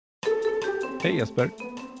Hey Jesper.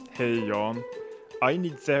 Hey Jan, I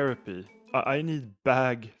need therapy. I need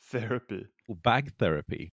bag therapy. Bag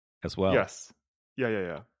therapy as well. Yes.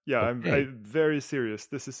 Yeah, Okay. I'm very serious.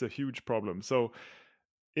 This is a huge problem. So,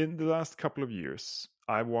 in the last couple of years,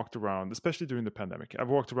 I walked around, especially during the pandemic, I've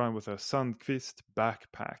walked around with a Sandqvist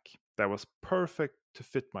backpack that was perfect to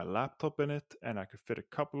fit my laptop in it, and I could fit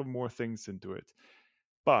a couple of more things into it.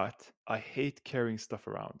 But I hate carrying stuff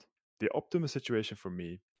around. The optimal situation for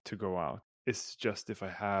me to go out is just if I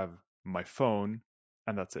have my phone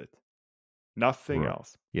and that's it. Nothing Right.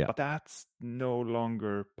 else. Yeah. But that's no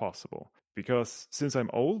longer possible because since I'm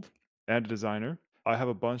old and a designer, I have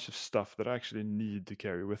a bunch of stuff that I actually need to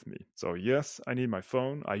carry with me. So yes, I need my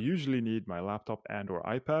phone. I usually need my laptop and or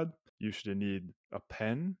iPad. Usually need a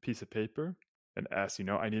pen, piece of paper. And as you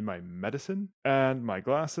know, I need my medicine and my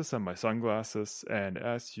glasses and my sunglasses. And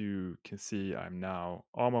as you can see, I'm now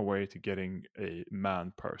on my way to getting a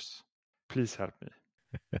man purse. Please help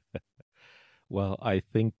me. Well, I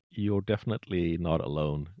think you're definitely not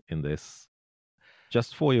alone in this.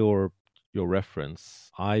 Just for your reference,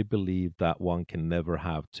 I believe that one can never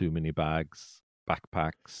have too many bags,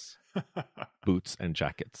 backpacks, boots and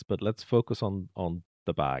jackets. But let's focus on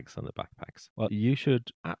the bags and the backpacks. Well, you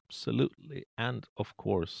should absolutely and of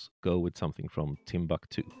course go with something from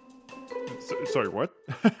Timbuktu. Sorry, what?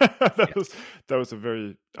 that was Yes. that was a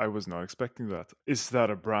very. I was not expecting that. Is that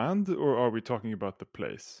a brand, or are we talking about the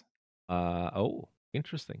place? Oh,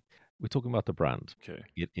 interesting. We're talking about the brand. Okay.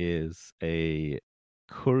 It is a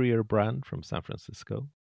courier brand from San Francisco.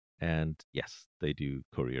 And yes, they do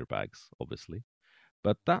courier bags, obviously.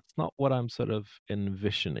 But that's not what I'm sort of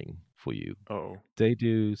envisioning for you. Oh. They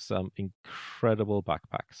do some incredible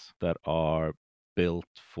backpacks that are built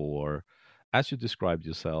for, as you described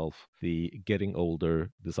yourself, the getting older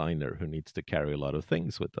designer who needs to carry a lot of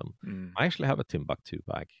things with them. Mm. I actually have a Timbuktu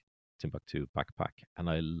backpack, and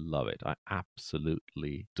I love it. I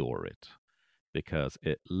absolutely adore it because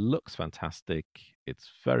it looks fantastic. It's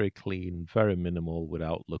very clean, very minimal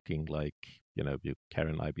without looking like, you carry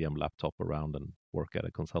an IBM laptop around and work at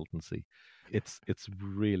a consultancy. It's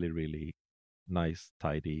really, really nice,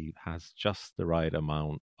 tidy, has just the right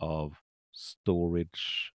amount of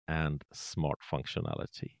storage and smart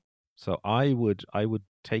functionality. So I would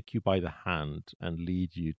take you by the hand and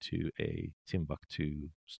lead you to a Timbuktu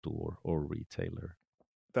store or retailer.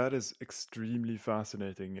 That is extremely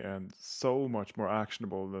fascinating and so much more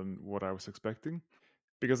actionable than what I was expecting.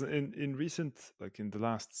 Because in recent, like in the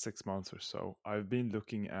last 6 months or so, I've been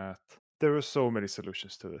looking at. There are so many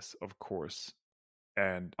solutions to this, of course,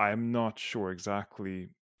 and I'm not sure exactly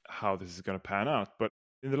how this is going to pan out. But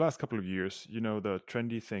in the last couple of years, the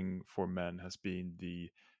trendy thing for men has been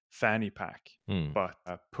the fanny pack, Hmm. but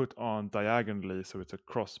put on diagonally, so it's a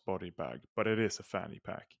crossbody bag, but it is a fanny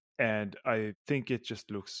pack. And I think it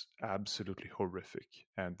just looks absolutely horrific.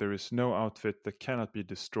 And there is no outfit that cannot be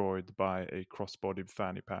destroyed by a crossbody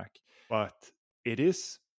fanny pack. But it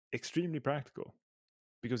is extremely practical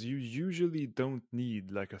because you usually don't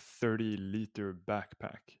need like a 30-liter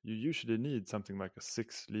backpack. You usually need something like a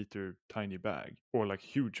 6-liter tiny bag or like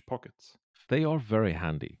huge pockets. They are very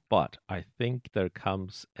handy, but I think there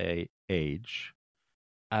comes a age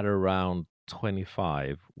at around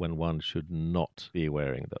 25 when one should not be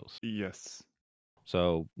wearing those. Yes.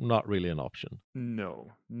 So not really an option.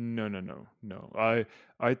 No. No, no, no, no.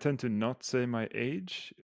 I tend to not say my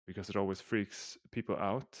age because it always freaks people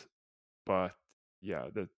out. But yeah,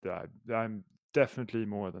 that I'm definitely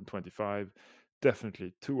more than 25,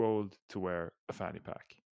 definitely too old to wear a fanny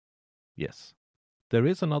pack. Yes. There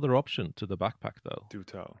is another option to the backpack though, Do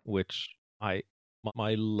tell. which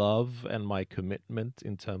my love and my commitment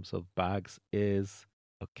in terms of bags is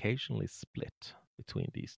occasionally split between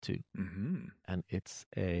these two. Mm-hmm. And it's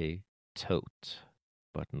a tote,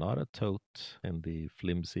 but not a tote in the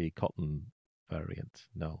flimsy cotton variant.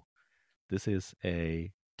 No, this is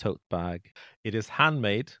a tote bag. It is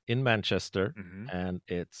handmade in Manchester, Mm-hmm. and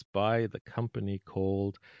it's by the company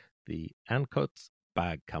called the Ancoats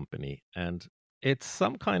Bag Company, and it's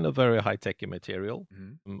some kind of very high tech material.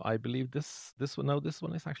 Mm-hmm. I believe this one. No, this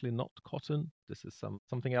one is actually not cotton. This is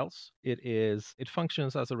something else. It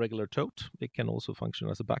functions as a regular tote. It can also function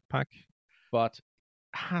as a backpack, but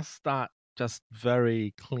has that just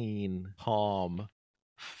very clean, calm,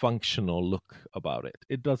 functional look about it.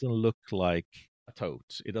 It doesn't look like a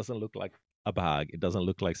tote. It doesn't look like a bag. It doesn't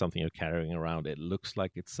look like something you're carrying around. It looks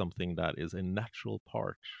like it's something that is a natural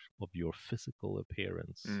part of your physical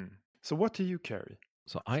appearance. Mm. So what do you carry?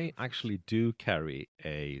 So I actually do carry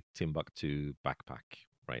a Timbuktu backpack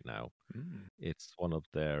right now. Mm. It's one of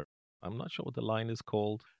their I'm not sure what the line is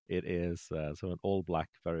called. It is so an all black,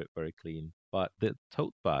 very, very clean. But the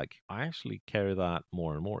tote bag, I actually carry that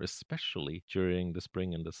more and more, especially during the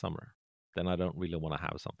spring and the summer. Then I don't really want to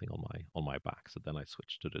have something on my back. So then I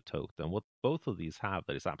switch to the tote. And what both of these have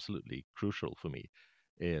that is absolutely crucial for me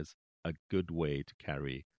is a good way to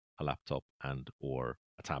carry a laptop and or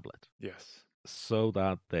a tablet Yes. so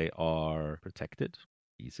that they are protected,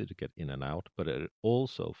 easy to get in and out, but it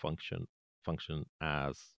also function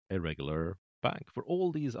as a regular bag for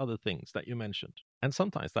all these other things that you mentioned. And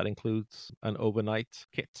sometimes that includes an overnight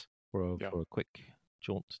kit Yeah. for a quick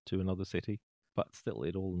jaunt to another city. But still,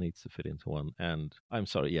 it all needs to fit into one. And I'm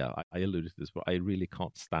sorry, yeah, I alluded to this, but I really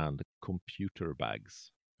can't stand computer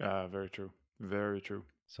bags. Very true. Very true.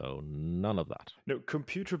 So none of that. No,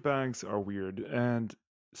 computer bags are weird, and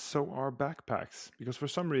so are backpacks. Because for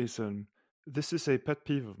some reason, this is a pet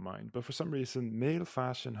peeve of mine, but for some reason, male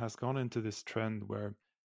fashion has gone into this trend where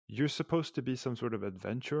you're supposed to be some sort of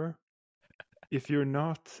adventurer. If you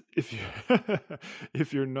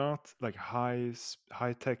if you're not like high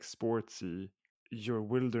tech sportsy, you're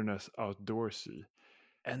wilderness outdoorsy,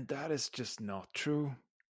 and that is just not true.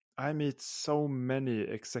 I meet so many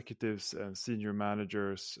executives and senior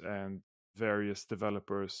managers and various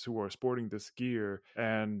developers who are sporting this gear,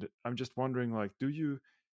 and I'm just wondering, like, do you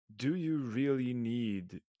really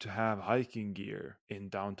need to have hiking gear in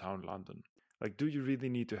downtown London? Like, do you really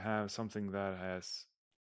need to have something that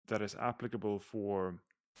is applicable for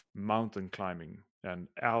mountain climbing and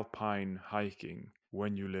alpine hiking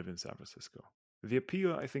when you live in San Francisco? The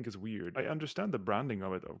appeal, I think, is weird. I understand the branding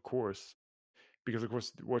of it, of course, because of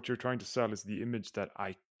course what you're trying to sell is the image that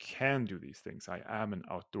I can do these things. I am an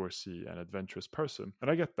outdoorsy and adventurous person, and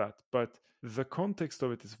I get that, but the context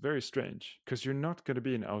of it is very strange because you're not going to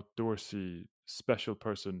be an outdoorsy special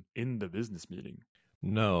person in the business meeting.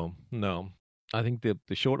 No, no. I think the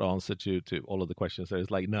short answer to all of the questions there is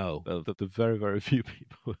like no. The very, very few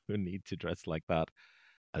people who need to dress like that.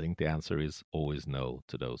 I think the answer is always no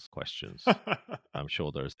to those questions. I'm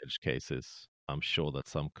sure there's edge cases. I'm sure that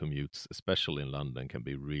some commutes, especially in London, can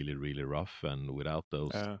be really, really rough. And without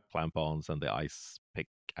those uh, clamp-ons and the ice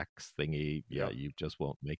pickaxe thingy, yeah, yeah, you just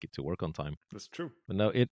won't make it to work on time. that's true. But no,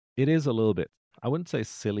 it is a little bit. I wouldn't say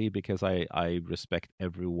silly because I respect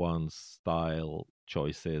everyone's style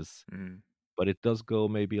choices, Mm. but it does go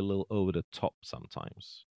maybe a little over the top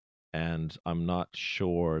sometimes. And I'm not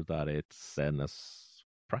sure that it's then as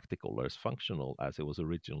practical or as functional as it was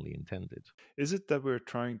originally intended. Is it that we're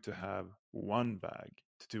trying to have one bag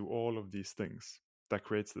to do all of these things that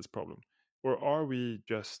creates this problem? Or are we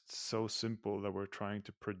just so simple that we're trying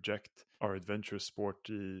to project our adventure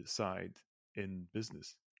sporty side in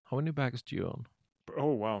business? How many bags do you own?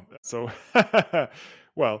 Oh, wow. So,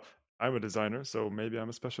 well, I'm a designer, so maybe I'm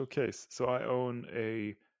a special case. So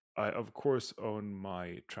I of course own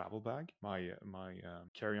my travel bag, my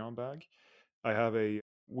carry-on bag. I have a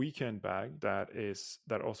weekend bag that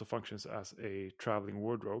also functions as a traveling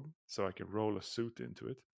wardrobe, so I can roll a suit into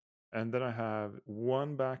it. And then I have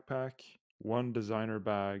one backpack, one designer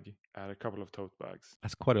bag, and a couple of tote bags.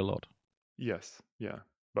 That's quite a lot. Yes, yeah.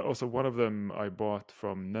 But also one of them I bought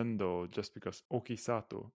from Nendo just because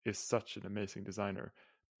Okisato is such an amazing designer.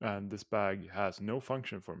 And this bag has no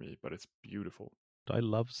function for me, but it's beautiful. I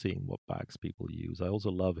love seeing what bags people use. I also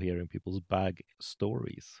love hearing people's bag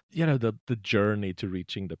stories. You know, the journey to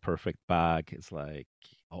reaching the perfect bag is like,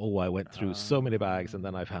 oh, I went through so many bags and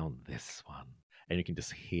then I Ah. found this one. And you can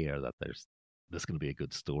just hear that there's going to be a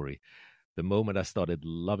good story. The moment I started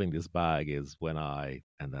loving this bag is when and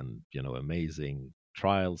then, amazing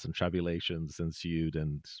trials and tribulations ensued,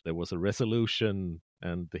 and there was a resolution,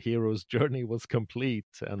 and the hero's journey was complete,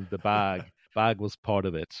 and the bag was part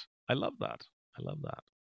of it. I love that. I love that.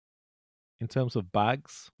 In terms of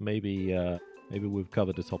bags, maybe we've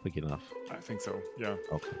covered the topic enough. I think so, yeah.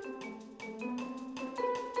 Okay.